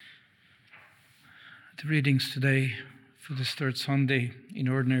The readings today for this third Sunday in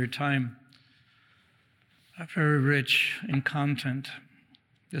Ordinary Time are very rich in content.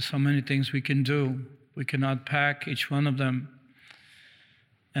 There's so many things we can do. We cannot pack each one of them.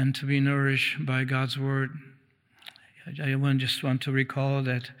 And to be nourished by God's Word, I just want to recall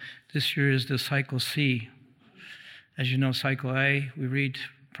that this year is the Cycle C. As you know, Cycle A, we read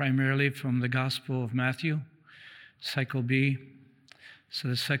primarily from the Gospel of Matthew. Cycle B, so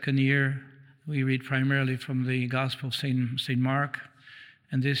the second year, we read primarily from the Gospel of St. Mark.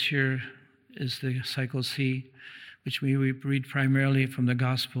 And this year is the Cycle C, which we read primarily from the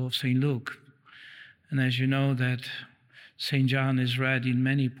Gospel of St. Luke. And as you know, that St. John is read in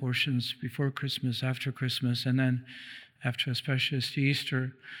many portions before Christmas, after Christmas, and then after, especially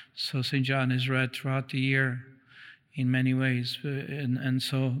Easter. So St. John is read throughout the year in many ways.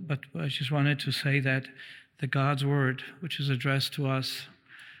 But I just wanted to say that the God's Word, which is addressed to us,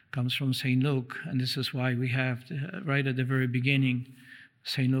 comes from St. Luke. And this is why we have, right at the very beginning,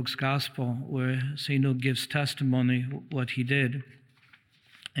 St. Luke's Gospel, where St. Luke gives testimony what he did.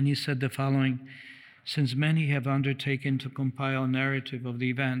 And he said the following: since many have undertaken to compile a narrative of the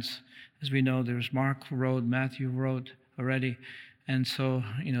events, as we know, there's Mark who wrote, Matthew wrote already, and so,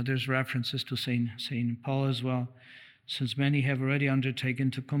 there's references to St. Paul as well. Since many have already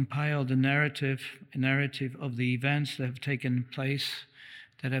undertaken to compile a narrative of the events that have taken place,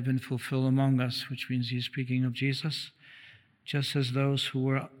 that have been fulfilled among us, which means he's speaking of Jesus, just as those who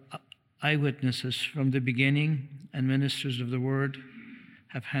were eyewitnesses from the beginning and ministers of the word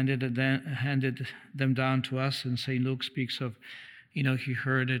have handed them down to us. And St. Luke speaks of, he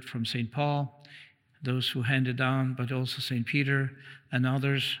heard it from St. Paul, those who handed down, but also St. Peter and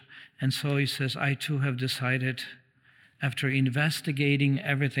others. And so he says, I too have decided, after investigating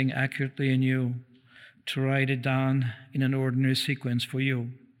everything accurately in you, to write it down in an ordinary sequence for you,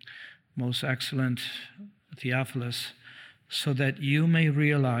 most excellent Theophilus, so that you may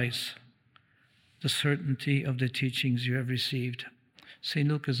realize the certainty of the teachings you have received. St.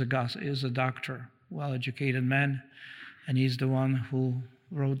 Luke is a doctor, well-educated man, and he's the one who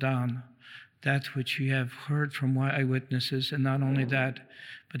wrote down that which you have heard from eyewitnesses. And not only that,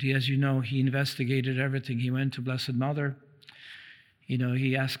 but he investigated everything. He went to Blessed Mother.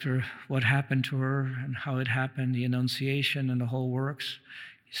 He asked her what happened to her and how it happened, the Annunciation and the whole works.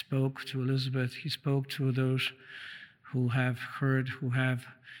 He spoke to Elizabeth. He spoke to those who have heard, who have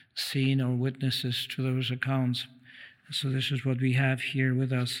seen, or witnesses to those accounts. So this is what we have here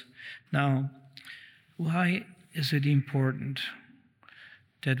with us. Now, why is it important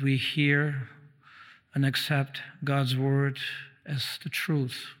that we hear and accept God's Word as the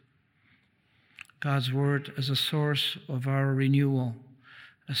truth? God's Word as a source of our renewal,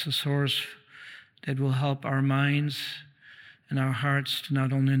 as a source that will help our minds and our hearts to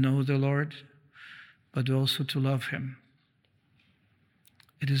not only know the Lord, but also to love Him.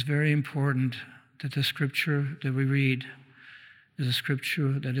 It is very important that the Scripture that we read is a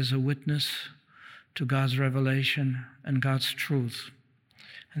Scripture that is a witness to God's revelation and God's truth.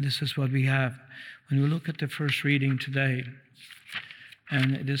 And this is what we have. When we look at the first reading today,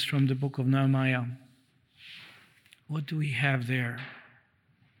 and it is from the book of Nehemiah. What do we have there?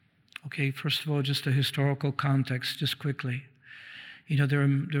 Okay, first of all, just the historical context, just quickly.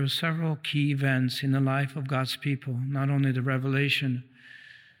 There are several key events in the life of God's people, not only the revelation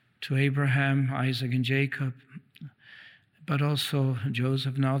to Abraham, Isaac, and Jacob, but also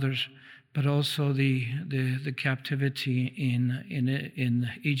Joseph and others, but also the captivity in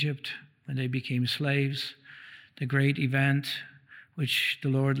Egypt when they became slaves, the great event which the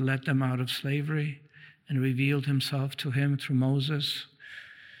Lord led them out of slavery and revealed Himself to him through Moses.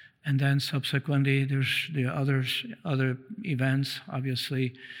 And then subsequently, there's the other events,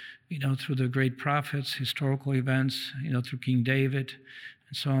 obviously, through the great prophets, historical events, through King David,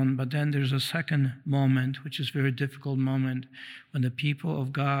 and so on. But then there's a second moment, which is a very difficult moment, when the people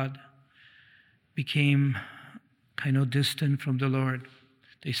of God became kind of distant from the Lord.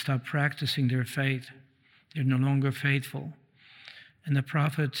 They stopped practicing their faith. They're no longer faithful. And the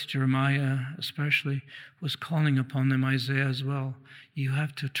prophet Jeremiah especially was calling upon them, Isaiah as well. You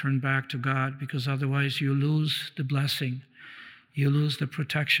have to turn back to God, because otherwise you lose the blessing. You lose the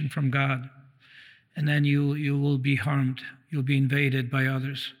protection from God. And then you will be harmed. You'll be invaded by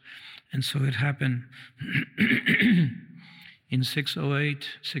others. And so it happened. In 608,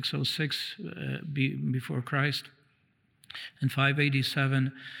 606 before Christ, in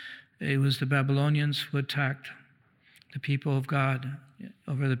 587, it was the Babylonians who attacked the people of God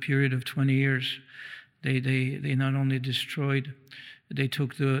over the period of 20 years. They not only destroyed, they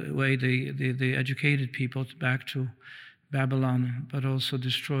took away the educated people back to Babylon, but also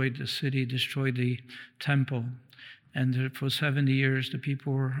destroyed the city, destroyed the temple. And for 70 years, the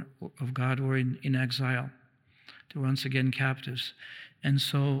people of God were in exile. They were once again captives. And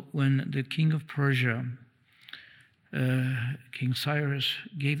so when the king of Persia, King Cyrus,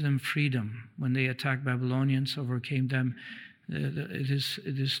 gave them freedom, when they attacked Babylonians, overcame them, it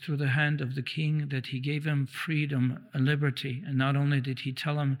is through the hand of the king that he gave them freedom and liberty. And not only did he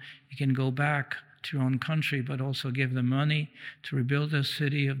tell them, you can go back to your own country, but also give them money to rebuild the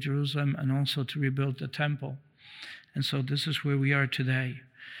city of Jerusalem and also to rebuild the temple. And so this is where we are today.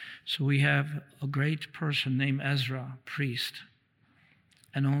 So we have a great person named Ezra, priest,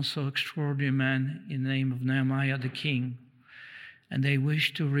 and also extraordinary man in the name of Nehemiah the king. And they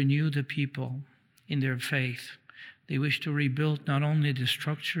wish to renew the people in their faith. They wish to rebuild not only the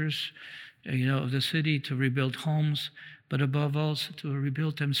structures, of the city, to rebuild homes, but above all, to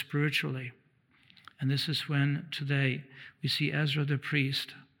rebuild them spiritually. And this is when today we see Ezra the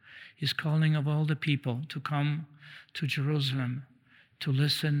priest. He's calling of all the people to come to Jerusalem to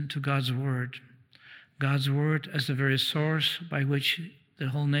listen to God's word. God's word as the very source by which the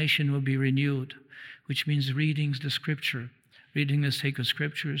whole nation will be renewed, which means reading the scripture, reading the sacred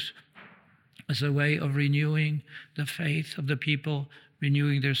scriptures as a way of renewing the faith of the people,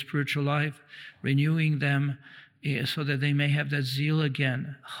 renewing their spiritual life, renewing them so that they may have that zeal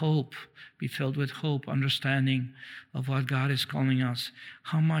again, hope, be filled with hope, understanding of what God is calling us.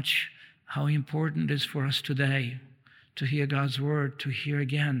 How important it is for us today to hear God's word, to hear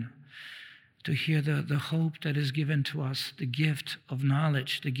again, to hear the hope that is given to us, the gift of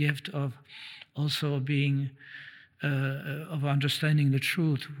knowledge, the gift of also being, of understanding the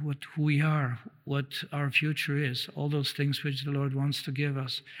truth, who we are, what our future is, all those things which the Lord wants to give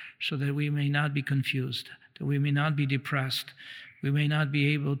us, so that we may not be confused, that we may not be depressed, we may not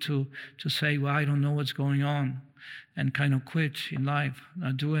be able to say, well, I don't know what's going on, and kind of quit in life,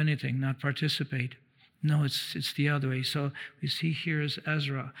 not do anything, not participate. No, it's the other way. So we see here is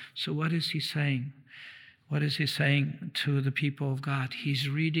Ezra. So what is he saying? What is he saying to the people of God? He's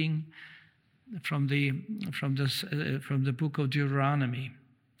reading from the book of Deuteronomy.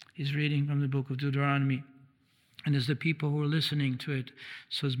 He's reading from the book of Deuteronomy. And as the people who are listening to it,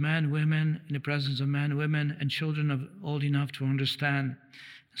 so as men, women, in the presence of men, women, and children old enough to understand.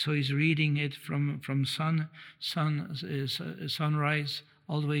 So he's reading it from sunrise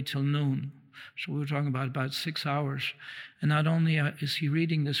all the way till noon. So we're talking about 6 hours. And not only is he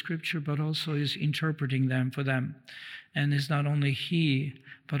reading the scripture, but also is interpreting them for them. And it's not only he,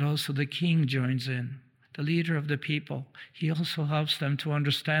 but also the king joins in, the leader of the people. He also helps them to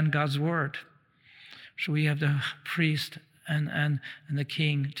understand God's word. So we have the priest and the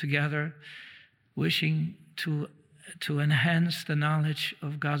king together, wishing to enhance the knowledge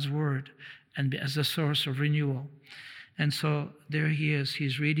of God's word and as a source of renewal. And so there he is.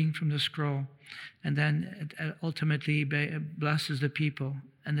 He's reading from the scroll. And then ultimately he blesses the people.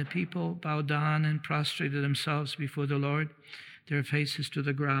 And the people bowed down and prostrated themselves before the Lord, their faces to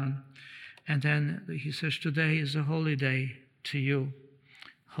the ground. And then he says, today is a holy day to you.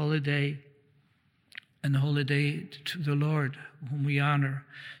 Holy day and holy day to the Lord, whom we honor.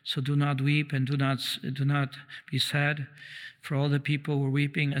 So do not weep and do not be sad, for all the people were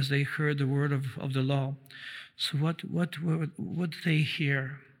weeping as they heard the word of the law. So what did they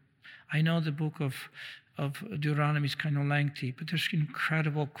hear? I know the book of Deuteronomy is kind of lengthy, but there's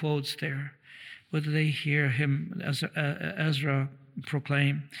incredible quotes there. What did they hear him, Ezra,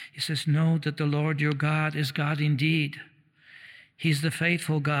 proclaim? He says, know that the Lord your God is God indeed. He's the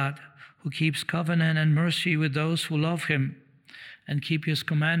faithful God who keeps covenant and mercy with those who love him and keep his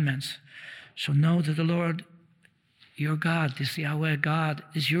commandments. So know that the Lord your God, this Yahweh God,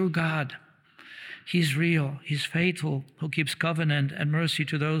 is your God. He's real. He's faithful, who keeps covenant and mercy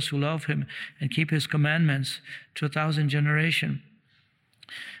to those who love him and keep his commandments to 1,000 generations.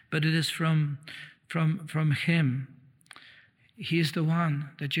 But it is from him. He is the one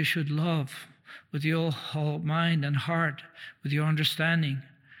that you should love with your whole mind and heart, with your understanding.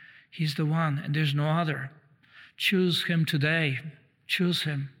 He's the one, and there's no other. Choose him today. Choose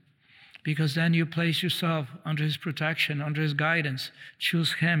him. Because then you place yourself under his protection, under his guidance.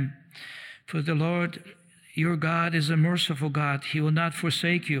 Choose him. For the Lord your God is a merciful God. He will not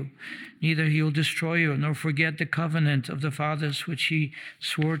forsake you, neither he will destroy you, nor forget the covenant of the fathers which he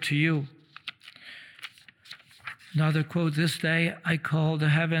swore to you. Another quote, this day I call the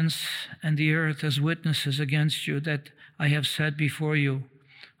heavens and the earth as witnesses against you that I have set before you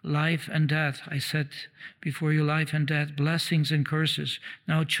life and death. I set before you life and death, blessings and curses.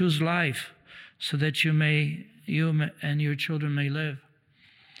 Now choose life so that you and your children may live.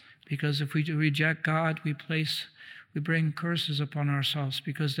 Because if we reject God, we place we bring curses upon ourselves,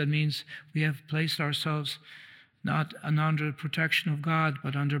 because that means we have placed ourselves not under protection of God,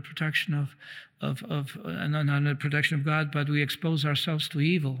 but under protection under protection of God, but we expose ourselves to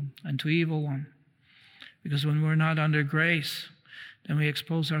evil and to evil one. Because when we're not under grace, then we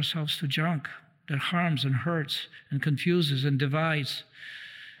expose ourselves to junk that harms and hurts and confuses and divides,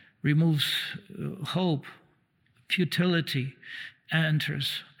 removes hope, futility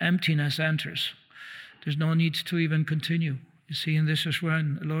enters, emptiness enters. There's no need to even continue. You see, and this is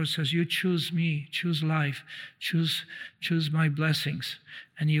when the Lord says, you choose me, choose life, choose my blessings,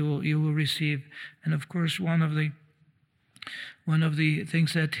 and you will receive. And of course, one of the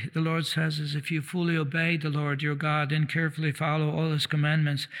things that the Lord says is, if you fully obey the Lord your God and carefully follow all his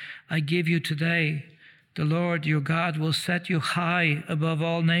commandments I give you today, the Lord your God will set you high above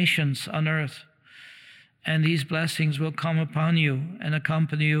all nations on earth. And these blessings will come upon you and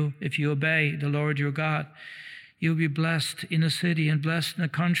accompany you if you obey the Lord your God. You'll be blessed in the city and blessed in the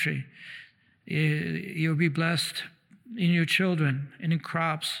country. You'll be blessed in your children and in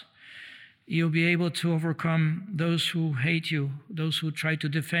crops. You'll be able to overcome those who hate you, those who try to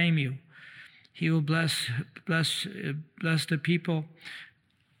defame you. He will bless the people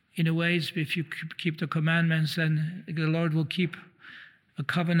in a ways. If you keep the commandments, then the Lord will keep a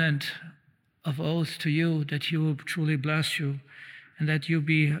covenant of oath to you that he will truly bless you, and that you'll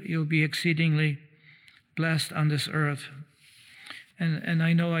be exceedingly blessed on this earth. And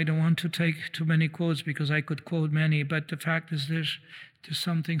I know I don't want to take too many quotes, because I could quote many, but the fact is there's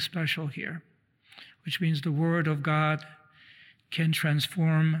something special here, which means the Word of God can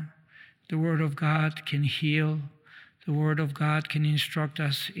transform, the Word of God can heal, the Word of God can instruct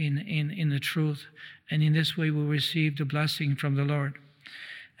us in the truth, and in this way we'll receive the blessing from the Lord.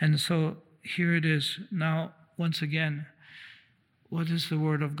 And so here it is. Now, once again, what is the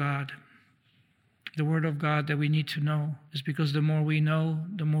Word of God? The Word of God that we need to know is because the more we know,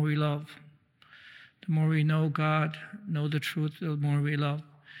 the more we love. The more we know God, know the truth, the more we love.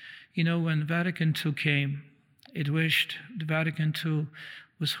 You know, when Vatican II came, the Vatican II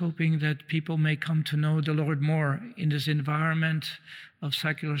was hoping that people may come to know the Lord more in this environment of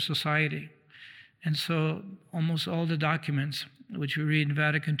secular society. And so almost all the documents which we read in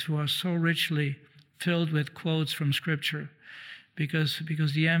Vatican II are so richly filled with quotes from Scripture, because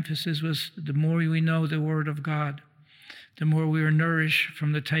the emphasis was the more we know the Word of God, the more we are nourished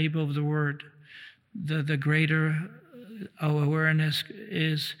from the table of the Word, the greater our awareness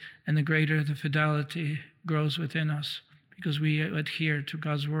is, and the greater the fidelity grows within us, because we adhere to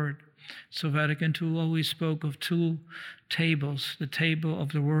God's Word. So Vatican II always spoke of two tables, the table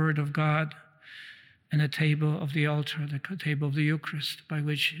of the Word of God and the table of the altar, the table of the Eucharist, by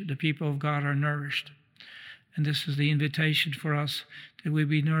which the people of God are nourished. And this is the invitation for us, that we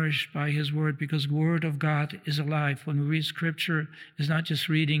be nourished by his Word, because the Word of God is alive. When we read Scripture, it's not just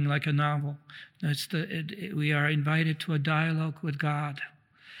reading like a novel. We are invited to a dialogue with God.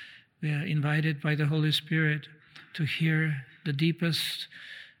 We are invited by the Holy Spirit to hear the deepest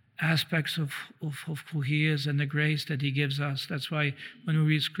aspects of who he is and the grace that he gives us. That's why when we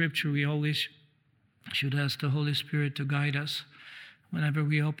read Scripture, we always should ask the Holy Spirit to guide us whenever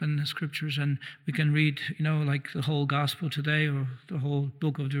we open the Scriptures. And we can read, like the whole Gospel today, or the whole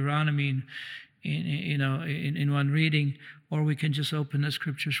book of Deuteronomy in one reading, or we can just open the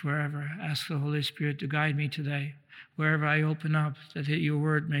Scriptures wherever. Ask the Holy Spirit to guide me today, wherever I open up, that your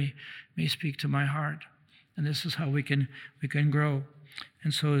Word may speak to my heart. And this is how we can grow.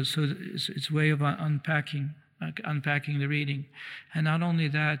 And so it's a way of unpacking the reading. And not only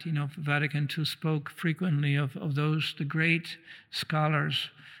that, Vatican II spoke frequently of the great scholars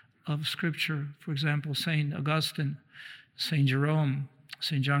of Scripture. For example, St. Augustine, St. Jerome,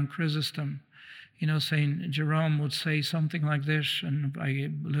 St. John Chrysostom. St. Jerome would say something like this, and I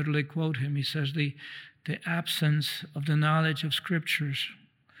literally quote him. He says, the absence of the knowledge of Scriptures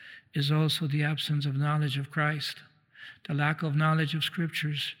is also the absence of knowledge of Christ. The lack of knowledge of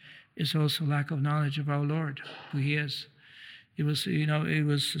Scriptures is also lack of knowledge of our Lord, who he is. It was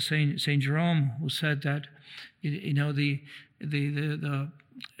Saint Jerome who said that, the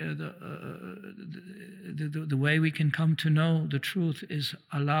way we can come to know the truth is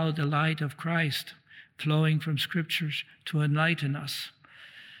allow the light of Christ flowing from Scriptures to enlighten us.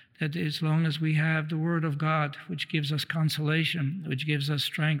 That as long as we have the Word of God, which gives us consolation, which gives us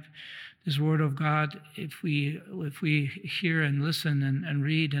strength, this Word of God, if we hear and listen and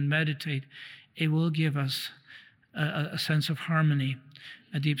read and meditate, it will give us a sense of harmony,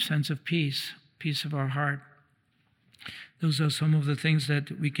 a deep sense of peace of our heart. Those are some of the things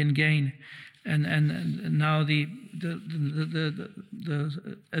that we can gain. And now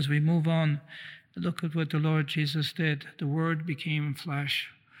as we move on, Look at what the Lord Jesus did. The Word became flesh.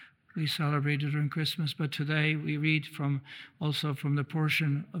 We celebrated during Christmas, but today we read also from the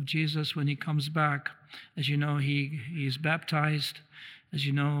portion of Jesus when he comes back. As you know, he is baptized. As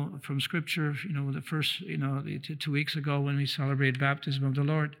you know from Scripture, the first, 2 weeks ago when we celebrated baptism of the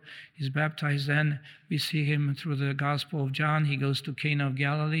Lord, he's baptized. Then we see him through the Gospel of John. He goes to Cana of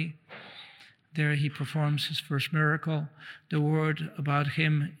Galilee. There he performs his first miracle. The word about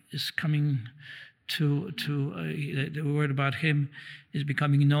him is coming the word about him is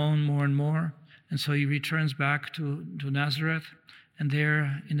becoming known more and more. And so he returns back to Nazareth, and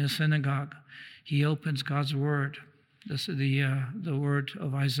there in the synagogue, he opens God's word, the word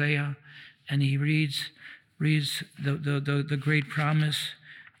of Isaiah, and he reads the great promise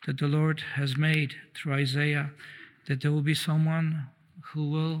that the Lord has made through Isaiah, that there will be someone who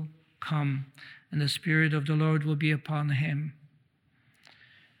will come, and the Spirit of the Lord will be upon him,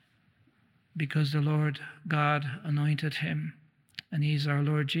 because the Lord God anointed him, and he's our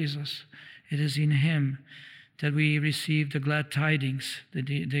Lord Jesus. It is in him that we receive the glad tidings,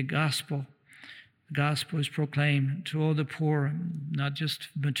 the gospel. The gospel is proclaimed to all the poor, not just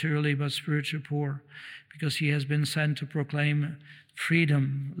materially, but spiritually poor, because he has been sent to proclaim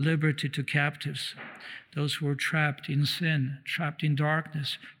freedom, liberty to captives, those who are trapped in sin, trapped in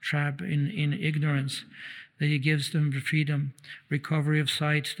darkness, trapped in ignorance, that he gives them freedom, recovery of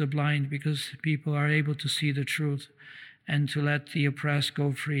sight to the blind, because people are able to see the truth, and to let the oppressed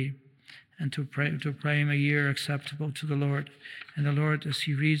go free, and to proclaim a year acceptable to the Lord. And the Lord, as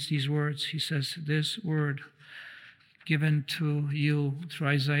he reads these words, he says, this word given to you through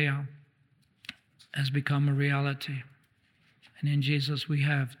Isaiah has become a reality. And in Jesus we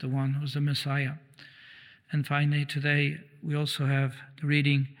have the one who's the Messiah. And finally today we also have the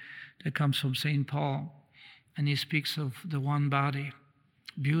reading that comes from St. Paul. And he speaks of the one body.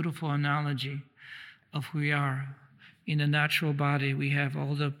 Beautiful analogy of who we are. In the natural body, we have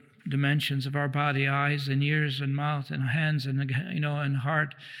all the dimensions of our body, eyes and ears and mouth and hands and and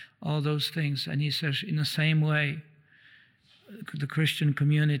heart, all those things. And he says, in the same way, the Christian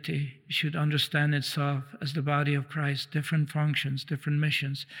community should understand itself as the body of Christ, different functions, different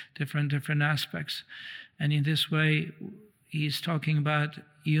missions, different aspects. And in this way, he's talking about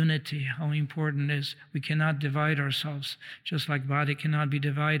unity, how important it is. We cannot divide ourselves, just like body cannot be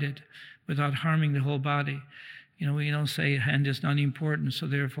divided without harming the whole body. We don't say hand is not important, so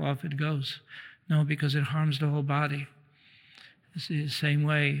therefore off it goes. No, because it harms the whole body. It's the same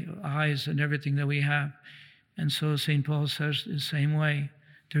way, eyes and everything that we have. And so St. Paul says the same way,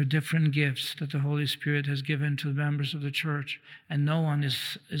 there are different gifts that the Holy Spirit has given to the members of the church, and no one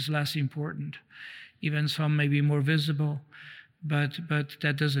is less important. Even some may be more visible, but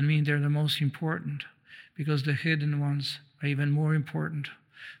that doesn't mean they're the most important, because the hidden ones are even more important.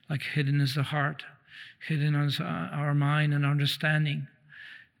 Like hidden is the heart, hidden is our mind and understanding.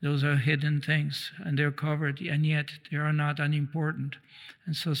 Those are hidden things, and they're covered, and yet they are not unimportant.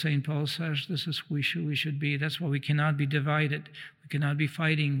 And so St. Paul says this is who we should be. That's why we cannot be divided. We cannot be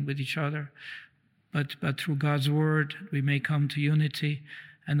fighting with each other. But through God's word, we may come to unity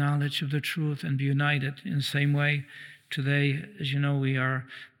and knowledge of the truth and be united. In the same way, today, as you know, we are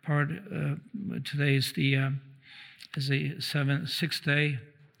today is the sixth day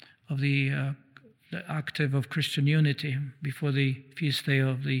of the octave of Christian unity before the feast day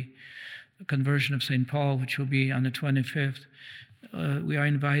of the conversion of St. Paul, which will be on the 25th. We are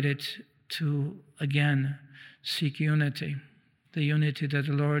invited to, again, seek unity, the unity that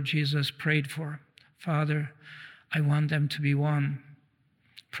the Lord Jesus prayed for. Father, I want them to be one.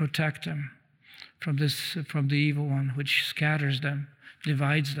 Protect them from the evil one, which scatters them,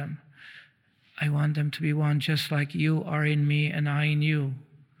 divides them. I want them to be one, just like you are in me and I in you.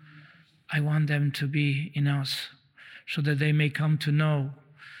 I want them to be in us, so that they may come to know,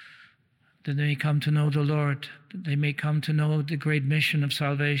 the Lord, that they may come to know the great mission of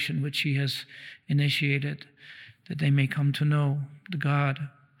salvation which he has initiated, that they may come to know the God.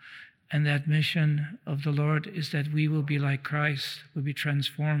 And that mission of the Lord is that we will be like Christ, we'll be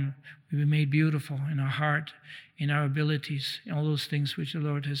transformed, we'll be made beautiful in our heart, in our abilities, in all those things which the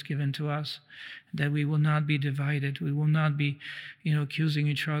Lord has given to us, that we will not be divided, we will not be, accusing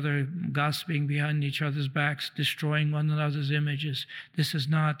each other, gossiping behind each other's backs, destroying one another's images. This is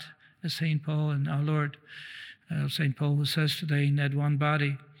not, as St. Paul and our Lord, St. Paul who says today in that one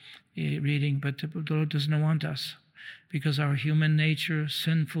body reading, but the Lord doesn't want us. Because our human nature,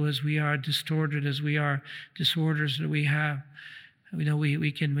 sinful as we are, distorted as we are, disorders that we have,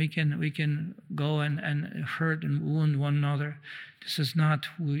 we can go and hurt and wound one another. This is not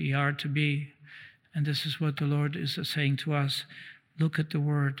who we are to be. And this is what the Lord is saying to us. Look at the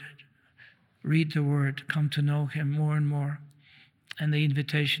word. read the Word, come to know Him more and more, and the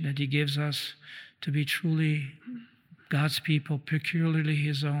invitation that He gives us to be truly God's people, peculiarly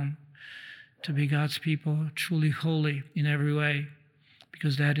His own, to be God's people, truly holy in every way,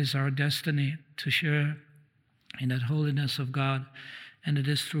 because that is our destiny, to share in that holiness of God, and it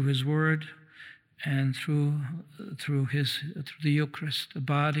is through His Word and through the Eucharist, the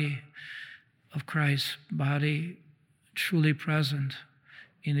body of Christ, body truly present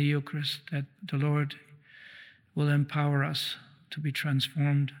in the Eucharist, that the Lord will empower us to be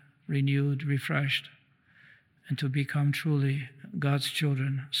transformed, renewed, refreshed, and to become truly God's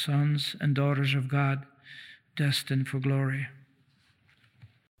children, sons and daughters of God, destined for glory.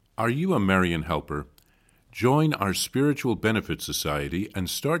 Are you a Marian helper? Join our Spiritual Benefit Society and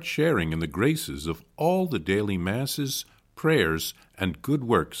start sharing in the graces of all the daily masses, prayers, and good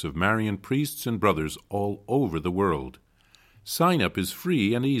works of Marian priests and brothers all over the world. Sign up is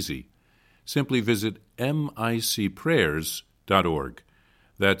free and easy. Simply visit micprayers.org.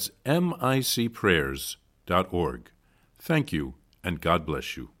 That's micprayers.org. Thank you, and God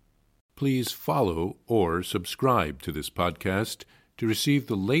bless you. Please follow or subscribe to this podcast to receive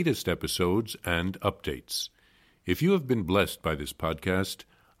the latest episodes and updates. If you have been blessed by this podcast,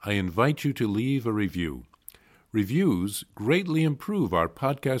 I invite you to leave a review. Reviews greatly improve our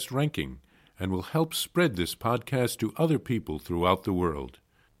podcast ranking and will help spread this podcast to other people throughout the world.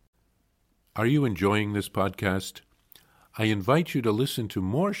 Are you enjoying this podcast? I invite you to listen to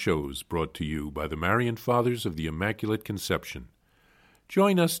more shows brought to you by the Marian Fathers of the Immaculate Conception.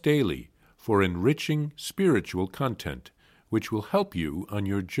 Join us daily for enriching spiritual content, which will help you on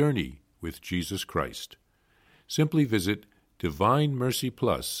your journey with Jesus Christ. Simply visit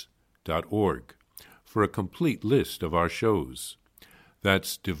DivineMercyPlus.org for a complete list of our shows.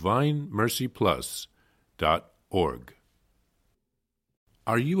 That's DivineMercyPlus.org.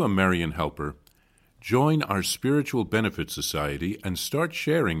 Are you a Marian helper? Join our Spiritual Benefit Society and start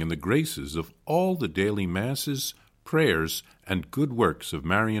sharing in the graces of all the daily masses, prayers, and good works of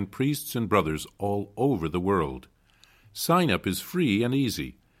Marian priests and brothers all over the world. Sign up is free and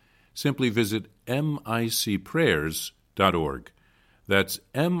easy. Simply visit micprayers.org. That's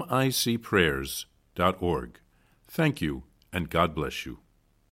micprayers.org. Thank you, and God bless you.